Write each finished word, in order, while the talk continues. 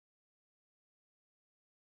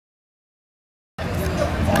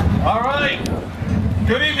All right.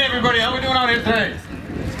 Good evening, everybody. How are we doing out here today?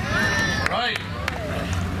 All right.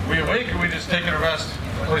 We awake or we just taking a rest?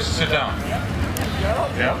 Place to sit down.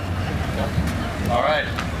 Yep. All right.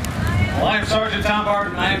 Well, I am Sergeant Tom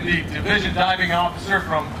Barton. I am the Division Diving Officer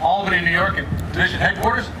from Albany, New York, and Division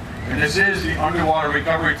Headquarters. And this is the Underwater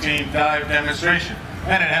Recovery Team Dive Demonstration.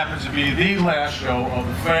 And it happens to be the last show of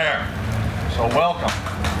the fair. So welcome.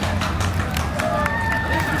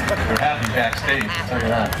 You're happy backstage, I'll tell you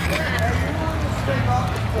that.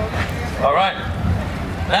 All right.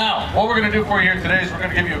 Now, what we're going to do for you here today is we're going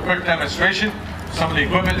to give you a quick demonstration, some of the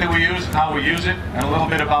equipment that we use, how we use it, and a little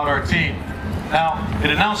bit about our team. Now,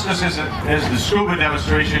 it announced this as the scuba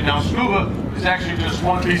demonstration. Now, scuba is actually just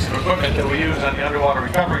one piece of equipment that we use on the underwater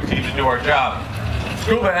recovery team to do our job.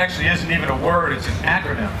 Scuba actually isn't even a word, it's an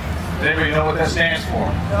acronym. Does anybody know what that stands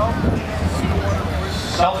for?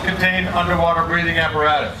 Self-contained underwater breathing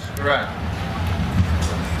apparatus. Correct.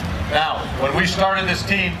 Now, when we started this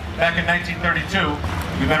team back in 1932,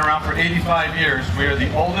 we've been around for 85 years. We are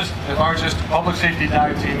the oldest and largest public safety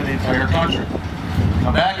dive team in the entire country.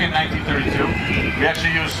 Now, back in 1932, we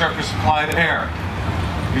actually used surface-supplied air.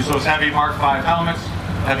 We used those heavy Mark V helmets,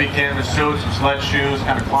 heavy canvas suits, and sled shoes,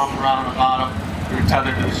 kind of clumped around on the bottom. We were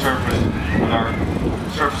tethered to the surface with our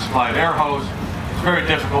surface-supplied air hose. It's a very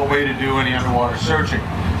difficult way to do any underwater searching.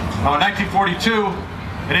 Now, in 1942,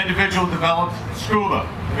 an individual developed scuba.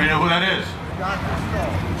 Do you know who that is?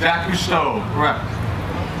 Jacques Cousteau, correct.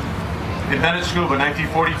 Invented scuba in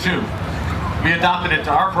 1942. We adopted it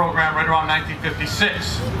to our program right around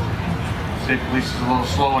 1956. State police is a little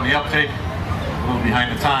slow on the uptake, a little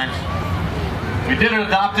behind the times. We did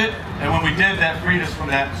adopt it, and when we did, that freed us from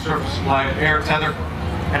that surface-supplied air tether,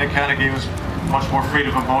 and it kind of gave us much more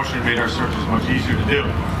freedom of motion and made our searches much easier to do.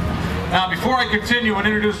 Now, before I continue and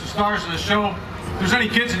introduce the stars of the show, if there's any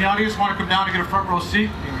kids in the audience want to come down and get a front row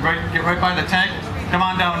seat, you can get right by the tank. Come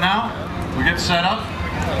on down now. We'll get set up,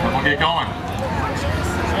 and we'll get going.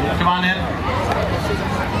 Come on in.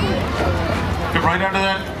 Come right under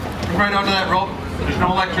that. Come right under that rope. There's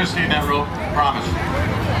no electricity in that rope. I promise.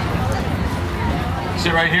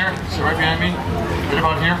 Sit right here. Sit right behind me. Right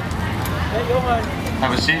about here.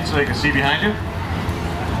 Have a seat so they can see behind you.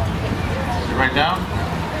 Sit right down.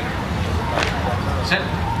 Sit.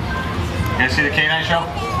 You guys see the canine show?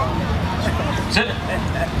 Sit.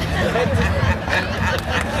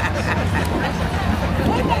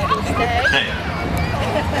 Stay.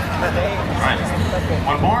 All right.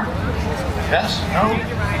 One more? Yes? No?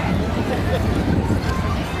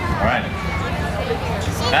 All right.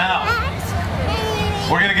 Now,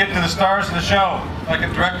 we're going to get to the stars of the show. If I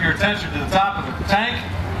can direct your attention to the top of the tank.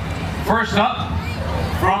 First up,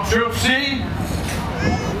 from Troop C,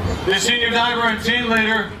 the senior diver and team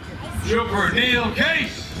leader, Trooper Neil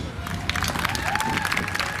Case.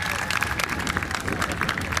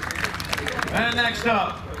 And next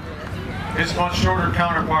up, his much shorter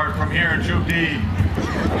counterpart from here in Troop D,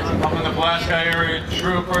 up in the Black Sky area,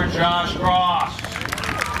 Trooper Josh Ross.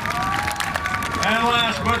 And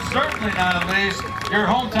last but certainly not least, your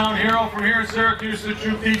hometown hero from here in Syracuse, the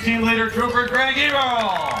Troop D team leader, Trooper Greg Ebel.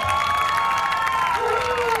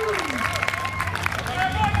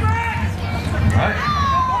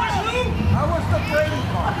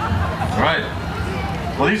 All right.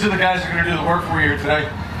 Well, these are the guys that are going to do the work for you here today.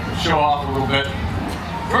 Show off a little bit.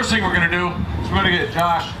 First thing we're going to do is we're going to get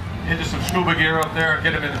Josh into some scuba gear up there and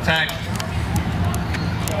get him in the tank.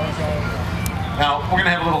 Now, we're going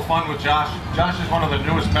to have a little fun with Josh. Josh is one of the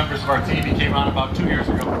newest members of our team. He came on about 2 years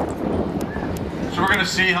ago. So we're going to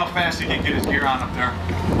see how fast he can get his gear on up there.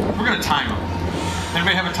 We're going to time him.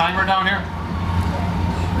 Anybody have a timer down here?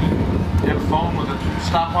 You have a phone with a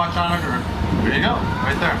stopwatch on it? Or there you go,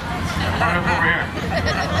 right there. Right up over here.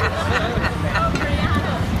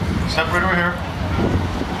 Step right over here.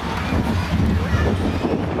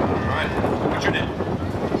 All right, what's your name?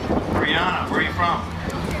 Brianna, where are you from?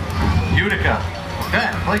 Utica. Okay, I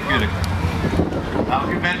like Utica. Now, have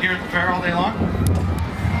you been here at the fair all day long?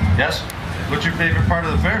 Yes? What's your favorite part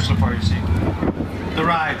of the fair so far, you see? The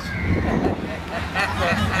rides.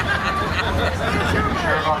 You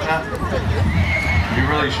sure about that? You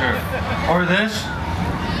really sure? Or this?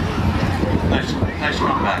 Nice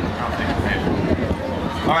comeback. I don't think it's made.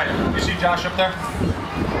 All right, you see Josh up there?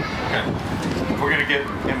 Okay. We're gonna get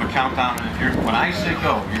him a countdown, and when I say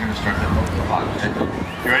go, you're gonna start that clock. Okay?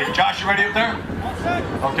 You ready? Josh, you ready up there?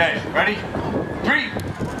 Okay, ready? 3,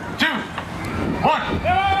 2, 1.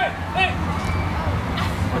 Hey!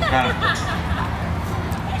 What's the matter?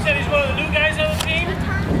 You said he's one of the new guys on the team?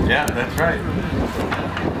 Yeah, that's right.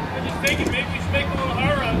 I'm just thinking maybe we should make it a little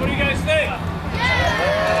harder on. What do you guys think?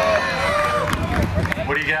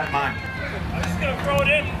 What do you got in mind? I'm just going to throw it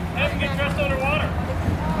in and have him get dressed underwater.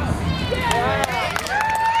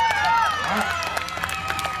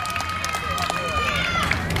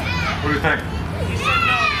 What do you think? He said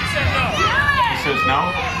no. He said no. He says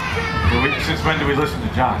no? Since when do we listen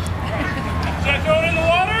to Josh? Should I throw it in the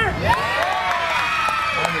water?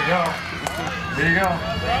 There you go. There you go.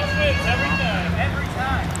 Rouse wins every time. Every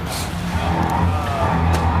time.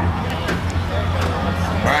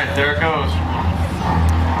 All right, there it goes.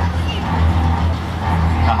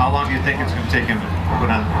 Now, how long do you think it's going to take him to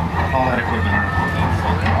put on all that equipment on?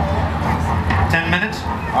 10 minutes?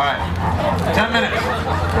 All right. 10 minutes.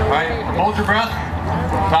 All right, hold your breath,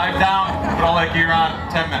 dive down, put all that gear on,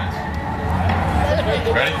 10 minutes.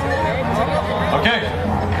 Ready? Okay,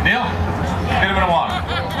 Neil, get him in the water.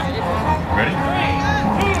 Ready?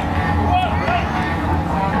 3, 2,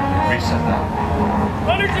 1, Reset that.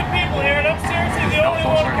 hundreds of people here, and I'm seriously the only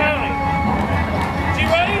one counting. Is he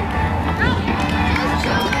ready?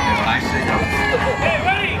 When I say go. Hey,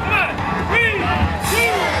 ready? Come on. 3,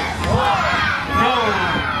 2, 1. Go!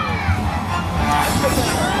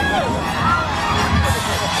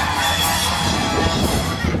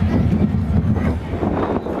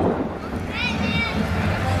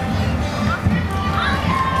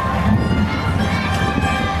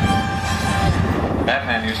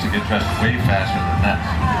 Batman used to get dressed way faster than that.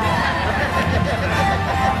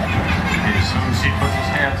 As soon as he puts his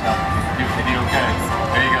hands up, he'll be okay.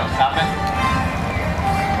 There you go. Stop it.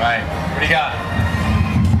 Right. What do you got?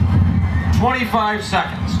 25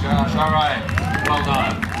 seconds, Josh. All right. Well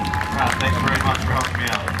done. Wow, thank you very much for helping me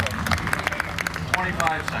out.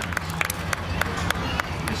 25 seconds.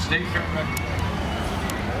 The state fair record.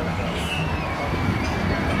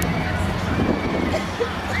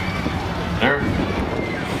 There.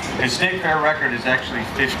 His state fair record is actually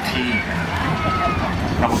 15. A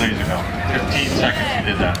couple days ago. 15 seconds he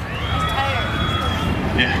did that.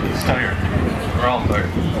 Yeah, he's tired. We're all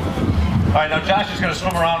tired. All right, now Josh is going to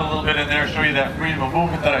swim around a little bit in there, show you that freedom of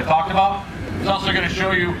movement that I talked about. He's also going to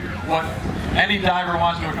show you what any diver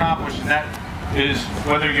wants to accomplish, and that is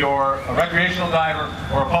whether you're a recreational diver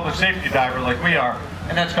or a public safety diver like we are,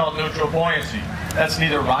 and that's called neutral buoyancy. That's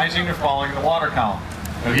neither rising nor falling in the water column.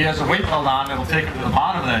 Now, he has a weight belt on that'll take him to the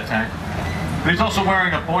bottom of that tank, but he's also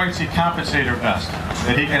wearing a buoyancy compensator vest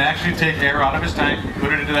that he can actually take air out of his tank,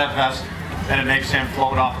 put it into that vest, and it makes him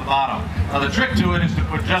float off the bottom. Now the trick to it is to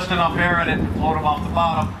put just enough air in it to float him off the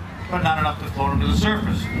bottom, but not enough to float him to the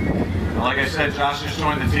surface. Now, like I said, Josh just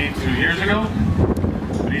joined the team 2 years ago,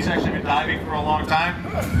 but he's actually been diving for a long time.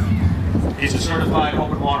 He's a certified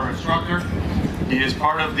open water instructor. He is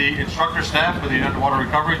part of the instructor staff for the underwater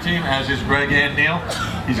recovery team, as is Greg and Neil.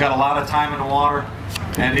 He's got a lot of time in the water,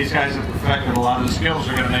 and these guys have perfected a lot of the skills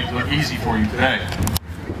that are going to make it look easy for you today.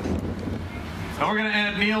 Now we're going to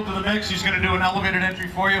add Neil to the mix. He's going to do an elevated entry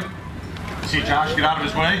for you. You see Josh get out of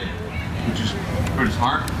his way, which is pretty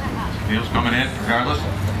smart. Neil's coming in regardless.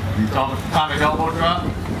 You tell him atomic elbow drop.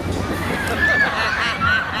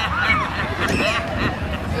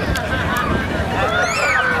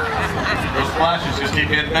 Those flashes just keep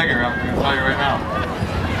getting bigger, I'm going to tell you right now.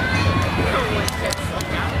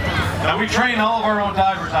 Now we train all of our own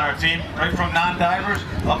divers on our team, right from non-divers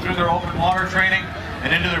up through their open water training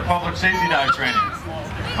and into their public safety dive training.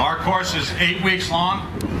 Our course is 8 weeks long.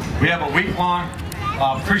 We have a week-long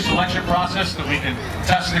pre-selection process that we can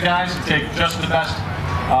test the guys and take just the best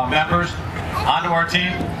members onto our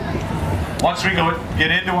team. Once we get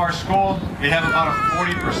into our school, we have about a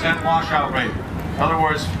 40% washout rate. In other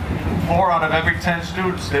words, 4 out of every 10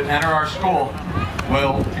 students that enter our school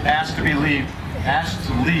will ask to leave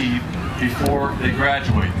before they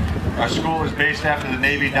graduate. Our school is based after the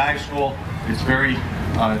Navy dive school. It's very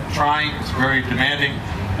trying, it's very demanding,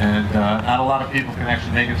 and not a lot of people can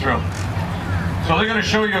actually make it through. So they're going to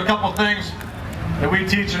show you a couple things that we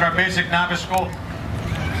teach in our basic novice school.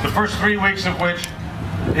 The first 3 weeks of which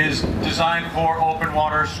is designed for open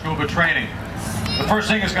water scuba training. The first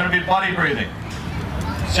thing is going to be buddy breathing.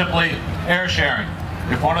 Simply air sharing.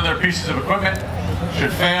 If one of their pieces of equipment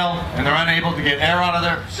should fail and they're unable to get air out of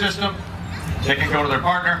their system, they can go to their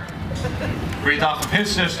partner, breathe off of his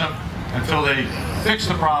system until they fix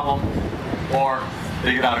the problem or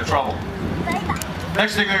they get out of trouble.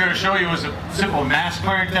 Next thing they're going to show you is a simple mask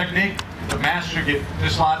clearing technique. The mask should get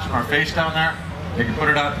dislodged from our face down there. They can put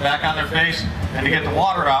it back on their face, and to get the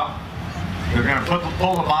water out, they're going to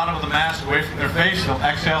pull the bottom of the mask away from their face. They'll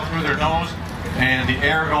exhale through their nose, and the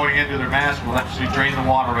air going into their mask will actually drain the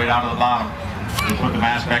water right out of the bottom. They'll put the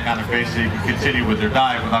mask back on their face so they can continue with their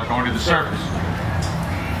dive without going to the surface.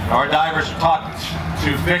 Our divers are taught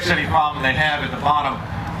to fix any problem they have at the bottom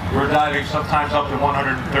we're diving sometimes up to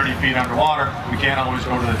 130 feet underwater. We can't always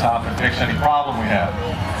go to the top and fix any problem we have.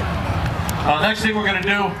 Next thing we're going to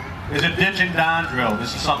do is a ditch and don drill.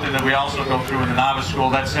 This is something that we also go through in the novice school.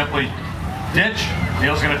 That's simply ditch.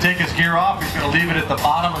 Neil's going to take his gear off. He's going to leave it at the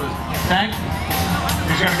bottom of the tank.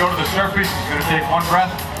 He's going to go to the surface. He's going to take one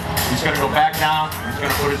breath. He's going to go back down. He's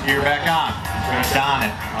going to put his gear back on. He's going to don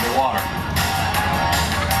it underwater.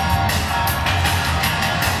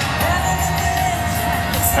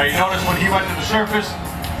 Now you notice when he went to the surface,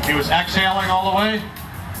 he was exhaling all the way,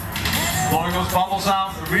 blowing those bubbles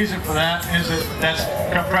out. The reason for that is that that's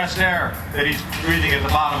compressed air that he's breathing at the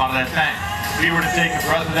bottom out of that tank. If he were to take a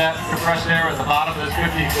breath of that compressed air at the bottom of this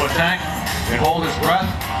 50-foot tank and hold his breath,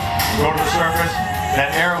 go to the surface,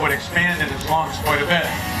 that air would expand in his lungs quite a bit.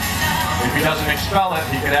 If he doesn't expel it,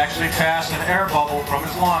 he could actually pass an air bubble from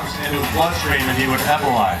his lungs into his bloodstream and he would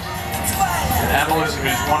embolize. And embolism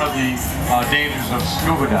is one of the dangers of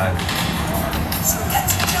scuba diving.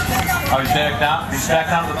 He's back down. He's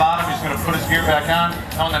back down to the bottom. He's going to put his gear back on.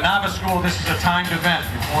 Now in the novice school, this is a timed event.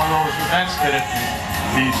 It's one of those events that if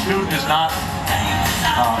the student is not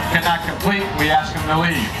cannot complete, we ask him to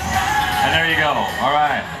leave. And there you go. All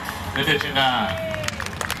right, the ditch and don.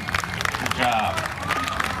 Good job.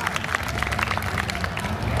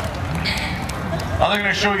 Now they're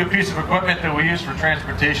going to show you a piece of equipment that we use for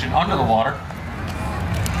transportation under the water.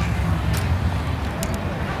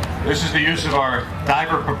 This is the use of our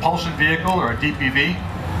diver propulsion vehicle, or a DPV,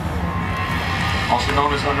 also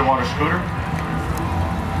known as underwater scooter.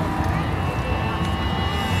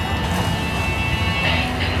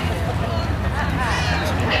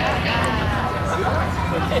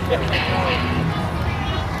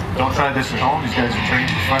 Don't try this at home, these guys are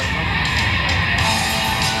trained professionals.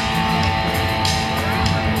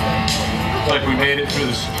 Looks like we made it through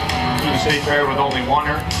the state fair with only one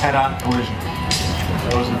head-on collision.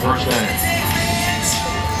 That was the first day.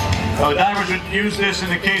 The divers would use this in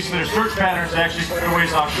the case of their search patterns. Actually, put their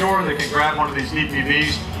ways offshore. They can grab one of these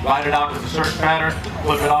DPVs, ride it out to the search pattern,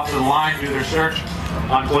 flip it off to the line, do their search,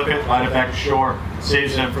 unflip it, ride it back to shore.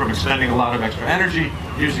 Saves them from expending a lot of extra energy,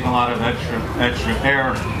 using a lot of extra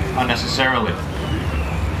air unnecessarily.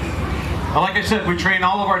 Now, like I said, we train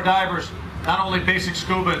all of our divers, not only basic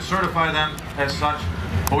scuba and certify them as such,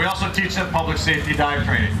 but we also teach them public safety dive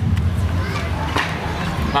training.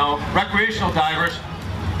 Now, recreational divers,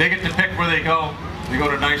 they get to pick where they go. They go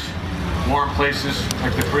to nice, warm places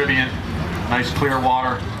like the Caribbean, nice clear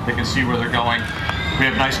water. They can see where they're going. We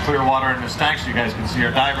have nice clear water in this tank so you guys can see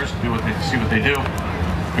our divers, see what they do.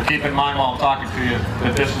 But keep in mind while I'm talking to you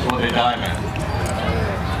that this is what they dive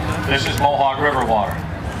in. This is Mohawk River water.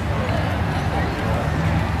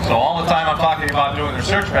 So all the time I'm talking about doing their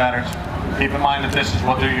search patterns, keep in mind that this is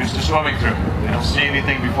what they're used to swimming through. They don't see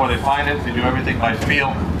anything before they find it. They do everything by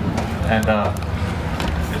feel, and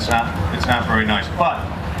it's not very nice. But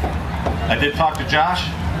I did talk to Josh.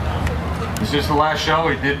 This is the last show.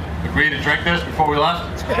 He did agree to drink this before we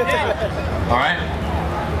left. All right.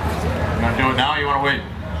 You want to do it now? Or you want to wait?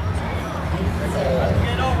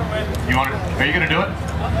 You want to? Are you going to do it?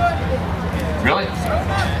 Really?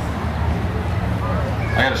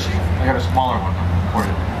 I got a smaller one for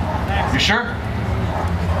you. You sure?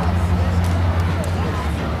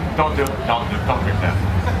 Don't do it. Don't drink that.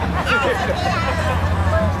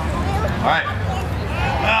 All right.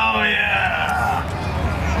 Oh yeah.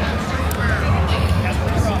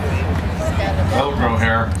 Velcro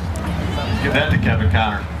hair. Give that to Kevin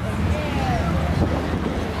Connor.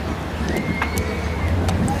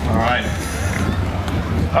 All right.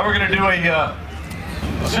 Now we're going to do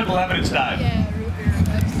a simple evidence dive.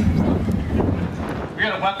 We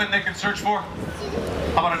got a weapon they can search for?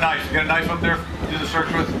 How about a knife? You got a knife up there to do the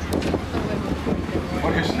search with?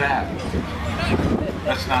 What is that?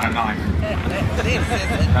 That's not a knife.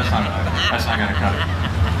 That's not a knife. That's not going to cut it.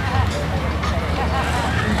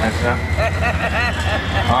 That's it.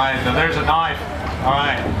 All right, so there's a knife. All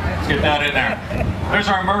right, let's get that in there. There's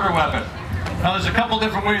our murder weapon. Now there's a couple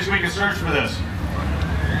different ways we can search for this.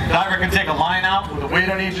 The diver can take a line out with a weight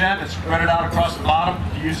on each end and spread it out across the bottom.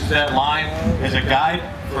 He uses that line as a guide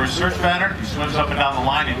for his search pattern. He swims up and down the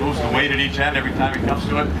line. He moves the weight at each end every time he comes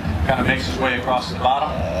to it. Kind of makes his way across the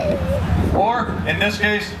bottom. Or, in this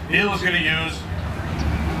case, Neil is going to use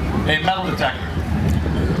a metal detector.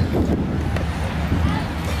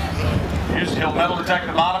 He'll metal detect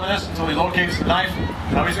the bottom of this until he locates the knife.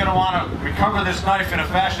 Now he's going to want to recover this knife in a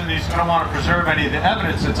fashion that he's going to want to preserve any of the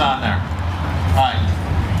evidence that's on there. All right,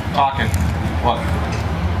 talking. What?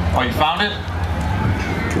 Oh, you found it?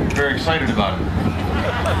 Very excited about it.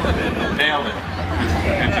 Nailed it.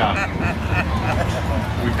 Good job.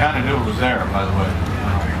 We kind of knew it was there, by the way.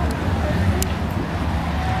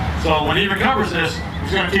 So when he recovers this,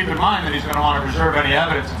 he's going to keep in mind that he's going to want to preserve any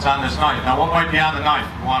evidence that's on this knife. Now, what might be on the knife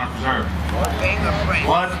you want to preserve?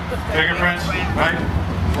 Blood, fingerprints, right?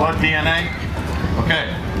 Blood, DNA.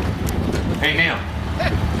 Okay. Hey, Neil.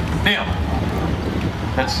 Neil.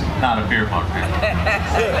 That's not a beer mug, man.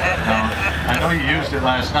 No, I know you used it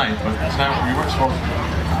last night, but it's not what you weren't supposed to.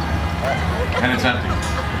 And it's empty.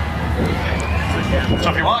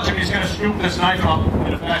 So if you watch him, he's going to scoop this knife up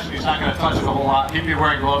in a fashion he's not going to touch it a whole lot. He'd be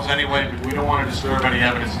wearing gloves anyway, but we don't want to disturb any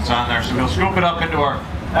evidence that's on there. So he'll scoop it up into our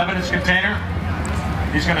evidence container.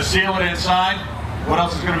 He's going to seal it inside. What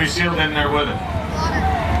else is going to be sealed in there with it?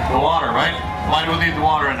 The water, right? Why do we leave the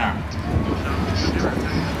water in there?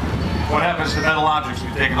 What happens to metal objects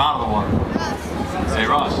when you take them out of the water? They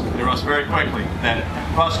rust. They rust very quickly. That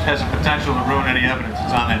rust has the potential to ruin any evidence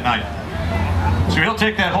that's on that knife. So he'll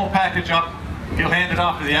take that whole package up. He'll hand it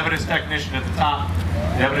off to the evidence technician at the top.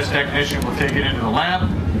 The evidence technician will take it into the lab,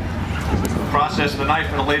 process the knife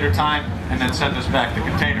at a later time, and then send us back the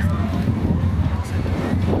container.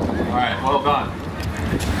 All right, well done.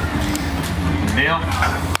 Neil,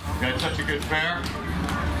 you had such a good fair.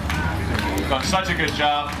 You've done such a good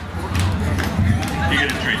job. You get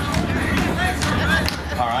a treat.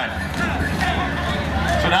 All right.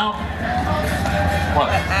 So now, what?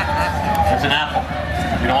 It's an apple.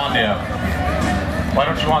 You don't want the apple. Why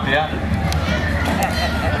don't you want the apple?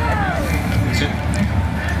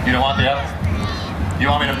 You don't want the apple? You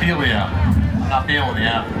want me to peel the apple? I'm not peeling the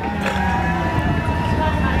apple.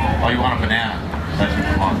 Oh, you want a banana? That's what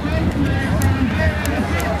you want.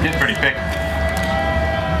 Getting pretty picky.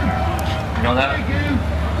 You know that?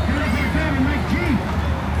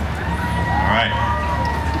 All right.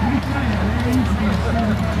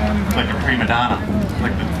 It's like a prima donna.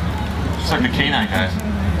 Just like the canine guys.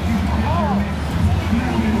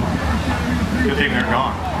 Good thing they're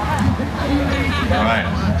gone. All right.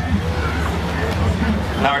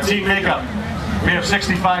 Now our team makeup. We have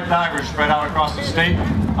 65 divers spread out across the state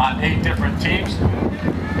on 8 different teams.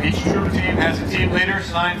 Each true team has a team leader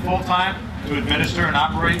assigned full-time to administer and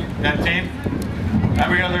operate that team.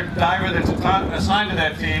 Every other diver that's assigned to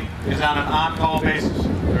that team is on an on-call basis.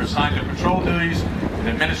 They're assigned to patrol duties and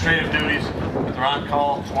administrative duties, but they're on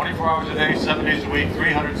call 24 hours a day, 7 days a week,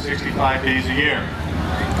 365 days a year.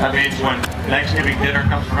 That means when Thanksgiving dinner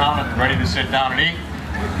comes around and they're ready to sit down and eat,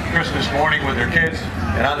 Christmas morning with their kids,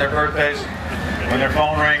 and on their birthdays, when their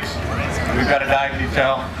phone rings, we've got a dive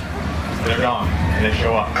detail, they're gone, and they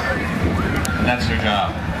show up. And that's their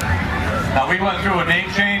job. Now we went through a name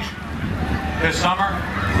change this summer.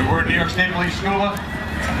 We were New York State Police Scuba.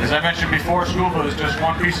 As I mentioned before, scuba is just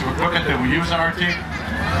one piece of equipment that we use on our team.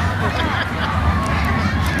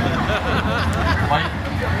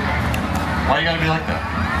 Why you gotta be like that?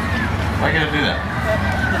 Why you gotta do that?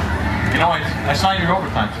 You know, I signed your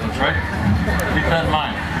overtime slips, right? Keep that in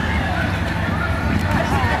mind.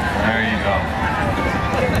 There you go.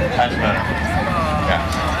 That's better. Yeah.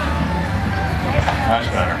 That's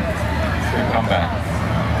better. Good comeback.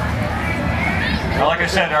 Now, like I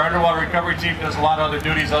said, our underwater recovery team does a lot of other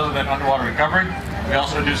duties other than underwater recovery. We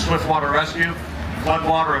also do swiftwater rescue,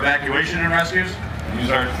 floodwater evacuation and rescues. We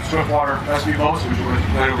use our swiftwater rescue boats, which are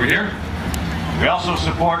right over here. We also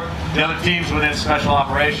support the other teams within special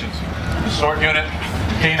operations. The SORT unit,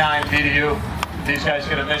 K9, DDU. These guys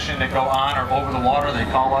get a mission, they go on or over the water, they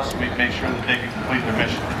call us, we make sure that they can complete their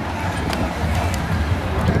mission.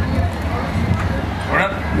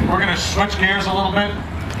 We're going to switch gears a little bit.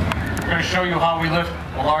 We're going to show you how we lift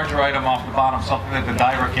a larger item off the bottom, something that the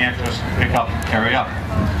diver can't just pick up and carry up.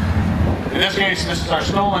 In this case, this is our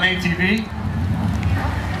stolen ATV.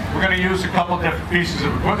 We're going to use a couple different pieces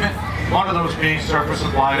of equipment, one of those being surface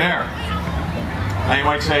supplied air. Now you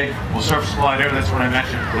might say, well, surface supplied air, that's what I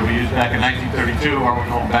mentioned, that we used back in 1932, or we're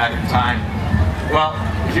going back in time. Well,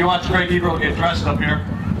 if you watch Greg Ebro get dressed up here,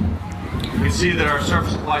 you can see that our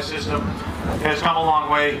surface supply system has come a long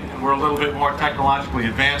way, and we're a little bit more technologically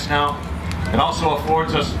advanced now. It also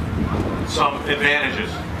affords us some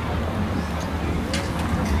advantages.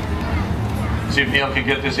 See if Neil can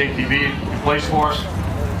get this ATV in place for us.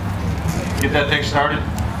 Get that thing started.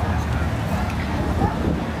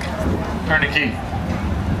 Turn the key.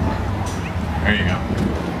 There you go.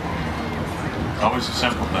 It's always a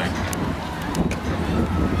simple thing.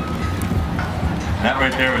 That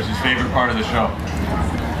right there is his favorite part of the show.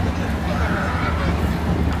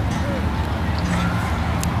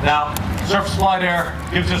 Now, surface supplied air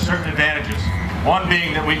gives us certain advantages. One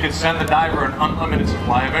being that we can send the diver an unlimited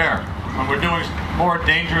supply of air. When we're doing more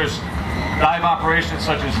dangerous dive operations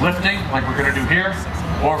such as lifting, like we're going to do here,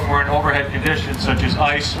 or if we're in overhead conditions such as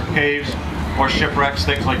ice or caves or shipwrecks,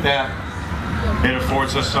 things like that, It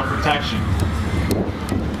affords us some protection.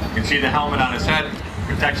 You can see the helmet on his head,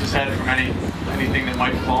 protects his head from anything that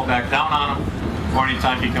might fall back down on him, or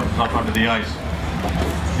anytime he comes up under the ice.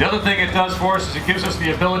 The other thing it does for us is it gives us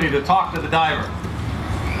the ability to talk to the diver.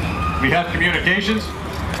 We have communications.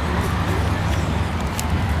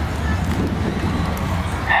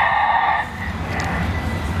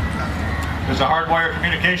 There's a hardwired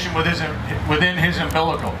communication within his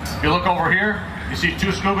umbilical. If you look over here, you see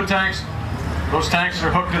 2 scuba tanks. Those tanks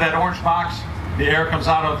are hooked to that orange box. The air comes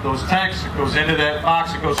out of those tanks, it goes into that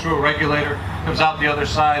box, it goes through a regulator, comes out the other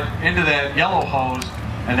side into that yellow hose,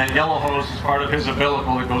 and that yellow hose is part of his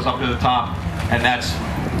umbilical that goes up to the top, and that's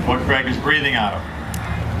what Greg is breathing out of.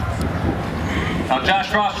 Now Josh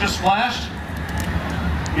Cross just splashed.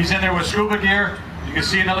 He's in there with scuba gear. You can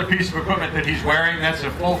see another piece of equipment that he's wearing. That's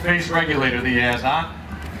a full face regulator that he has on.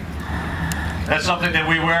 That's something that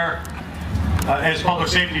we wear as public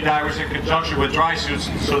safety divers in conjunction with dry suits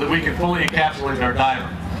so that we can fully encapsulate our diver.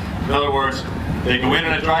 In other words, they go in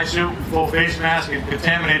a dry suit, full face mask, and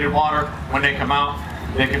contaminated water. When they come out,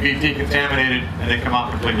 they can be decontaminated and they come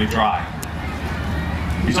out completely dry.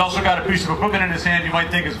 He's also got a piece of equipment in his hand you might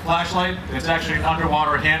think is a flashlight. It's actually an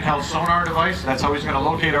underwater handheld sonar device. That's how he's going to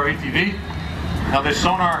locate our ATV. Now this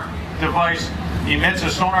sonar device emits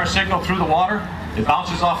a sonar signal through the water. It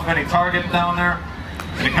bounces off of any target down there,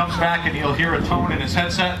 and it comes back and he'll hear a tone in his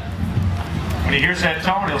headset. When he hears that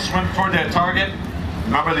tone, he'll swim toward that target.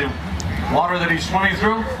 Remember, the water that he's swimming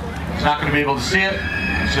through, he's not going to be able to see it.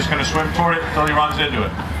 He's just going to swim toward it until he runs into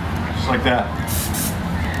it. Just like that.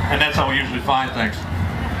 And that's how we usually find things.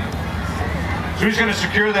 So he's going to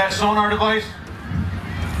secure that sonar device,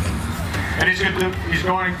 and he's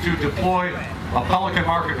going to deploy a Pelican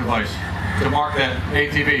marker device to mark that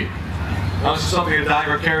ATV. Now this is something a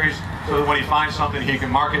diver carries so that when he finds something he can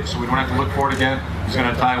mark it so we don't have to look for it again. He's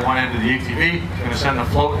going to tie one end to the ATV, he's going to send the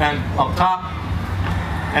float end up top,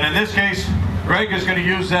 and in this case Greg is going to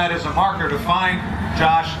use that as a marker to find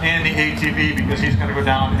Josh and the ATV because he's going to go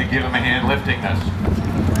down and give him a hand lifting this.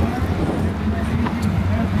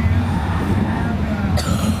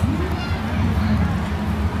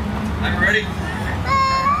 Are you ready?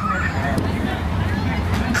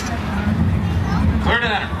 Clear to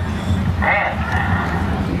enter.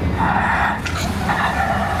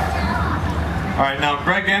 All right, now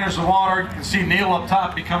Greg enters the water. You can see Neil up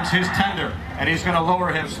top becomes his tender, and he's going to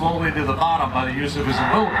lower him slowly to the bottom by the use of his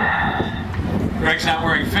umbilical. Greg's not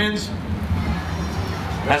wearing fins.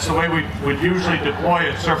 That's the way we would usually deploy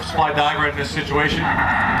a surface fly diver in this situation.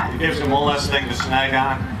 It gives him one less thing to snag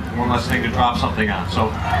on, one less thing to drop something on. So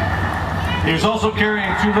he was also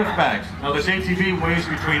carrying 2 lift bags. Now this ATV weighs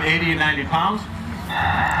between 80 and 90 pounds.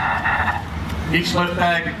 Each lift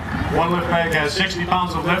bag, one lift bag has 60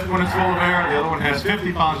 pounds of lift when it's full of air, the other one has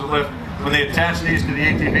 50 pounds of lift. When they attach these to the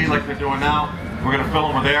ATV like they're doing now, we're going to fill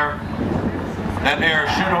them with air. That air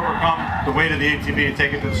should overcome the weight of the ATV and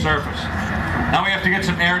take it to the surface. Now we have to get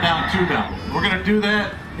some air down to them. We're going to do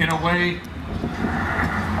that in a way,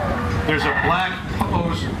 there's a black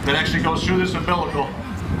hose that actually goes through this umbilical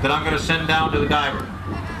that I'm going to send down to the diver.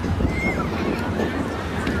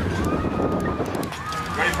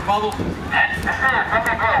 Ready for bubble?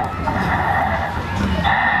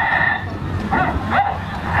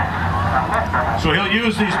 So he'll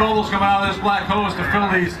use these bubbles coming out of this black hose to fill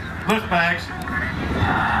these lift bags.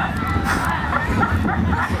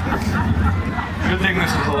 Good thing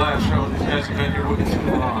this is the last show. These guys have been here way too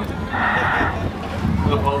long.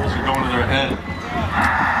 The bubbles are going to their head.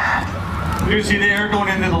 You can see the air going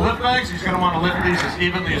into the lift bags. He's going to want to lift these as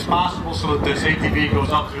evenly as possible so that this ATV goes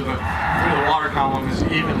up through the water column as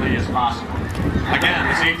evenly as possible. Again,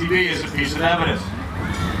 this ATV is a piece of evidence.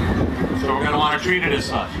 So we're going to want to treat it as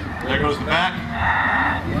such. There goes the back.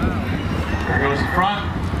 There goes the front.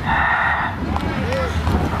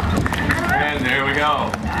 And there we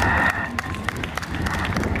go.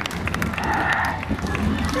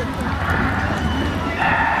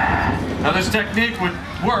 Now this technique would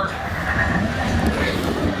work.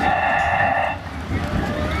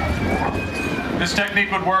 This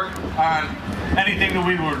technique would work on anything that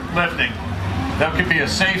we were lifting. That could be a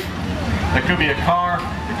safe, that could be a car,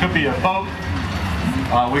 it could be a boat.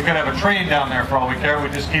 We could have a train down there for all we care. We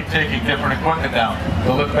just keep taking different equipment down.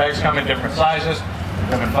 The lift bags come in different sizes.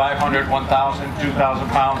 They come in 500, 1,000, 2,000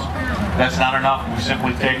 pounds. That's not enough. We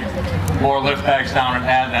simply take more lift bags down and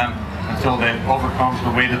add them until they overcomes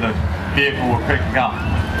the weight of the vehicle we're picking up.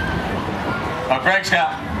 Greg's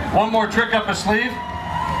got one more trick up his sleeve.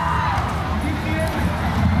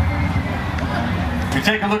 We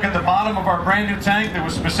take a look at the bottom of our brand new tank that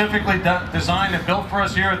was specifically designed and built for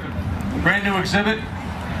us here at the brand new exhibit.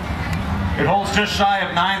 It holds just shy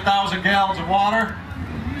of 9,000 gallons of water.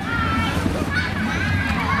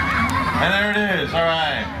 And there it is. All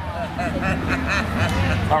right.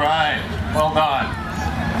 All right. Well done.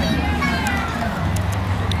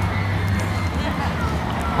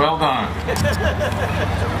 Well done.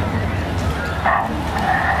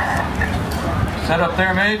 Set up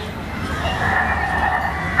there, Mage.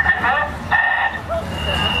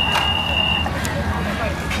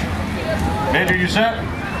 Major, you set?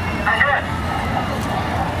 I'm good.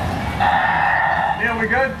 Neil, we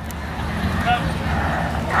good?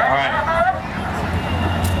 All right.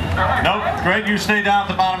 Nope. Greg, you stay down at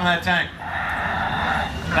the bottom of that tank.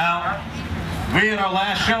 Now, we in our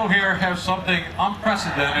last show here have something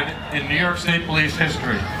unprecedented in New York State Police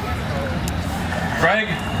history. Greg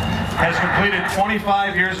has completed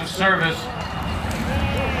 25 years of service.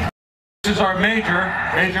 This is our Major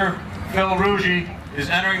Phil Ruggi, is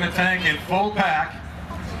entering the tank in full pack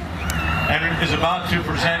and is about to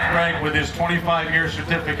present Greg with his 25-year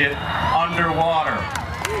certificate underwater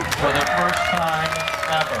for the first time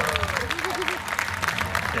ever.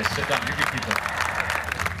 Yes, sit down. You can keep it.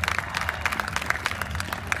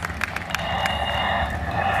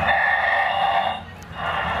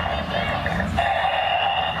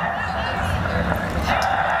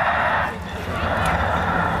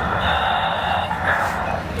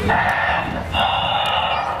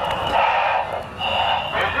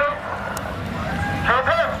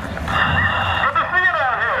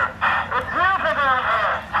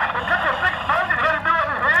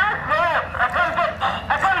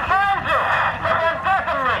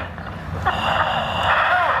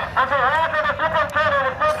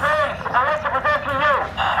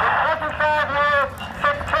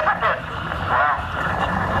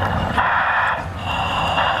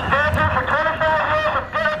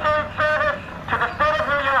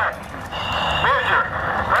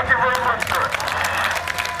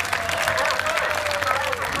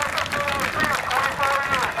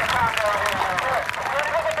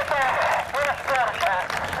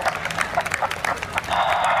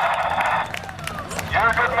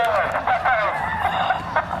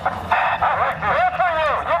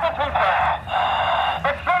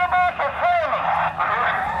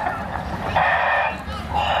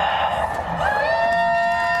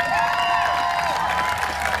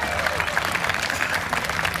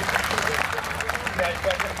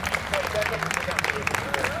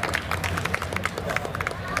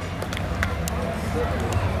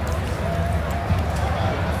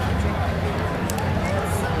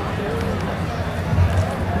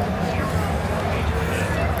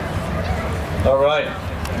 All right.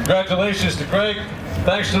 Congratulations to Greg.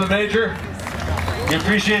 Thanks to the Major. We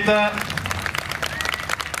appreciate that.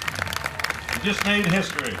 You just made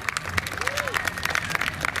history.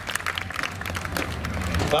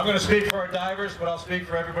 So I'm going to speak for our divers, but I'll speak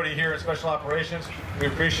for everybody here in Special Operations. We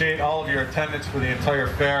appreciate all of your attendance for the entire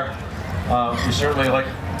fair. We certainly like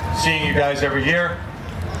seeing you guys every year.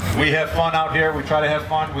 We have fun out here. We try to have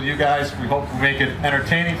fun with you guys. We hope we make it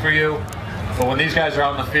entertaining for you. But when these guys are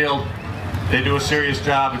out in the field, they do a serious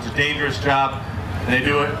job. It's a dangerous job. And they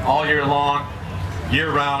do it all year long,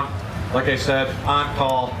 year round. Like I said, on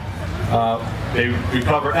call. They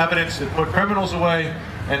recover evidence that put criminals away,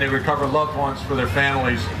 and they recover loved ones for their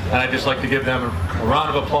families. And I'd just like to give them a round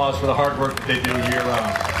of applause for the hard work that they do year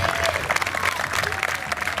round.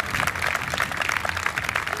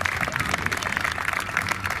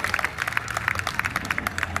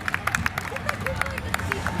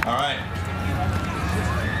 All right.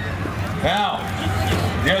 Now,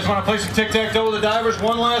 you guys want to play some tic-tac-toe with the divers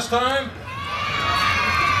one last time?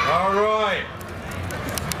 All right.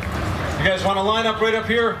 You guys want to line up right up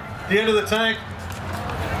here, the end of the tank,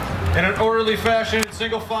 in an orderly fashion,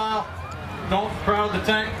 single file. Don't crowd the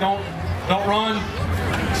tank. Don't run.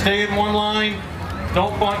 Stay in one line.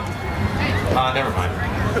 Don't bunt. Never mind.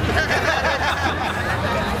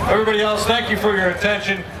 Everybody else, thank you for your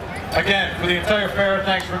attention. Again, for the entire fair,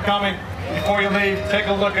 thanks for coming. Before you leave, take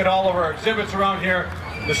a look at all of our exhibits around here.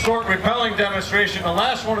 The short rappelling demonstration, the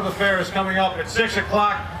last one of the fair, is coming up at 6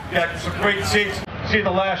 o'clock. You got some great seats. See the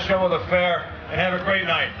last show of the fair, and have a great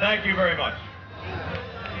night. Thank you very much.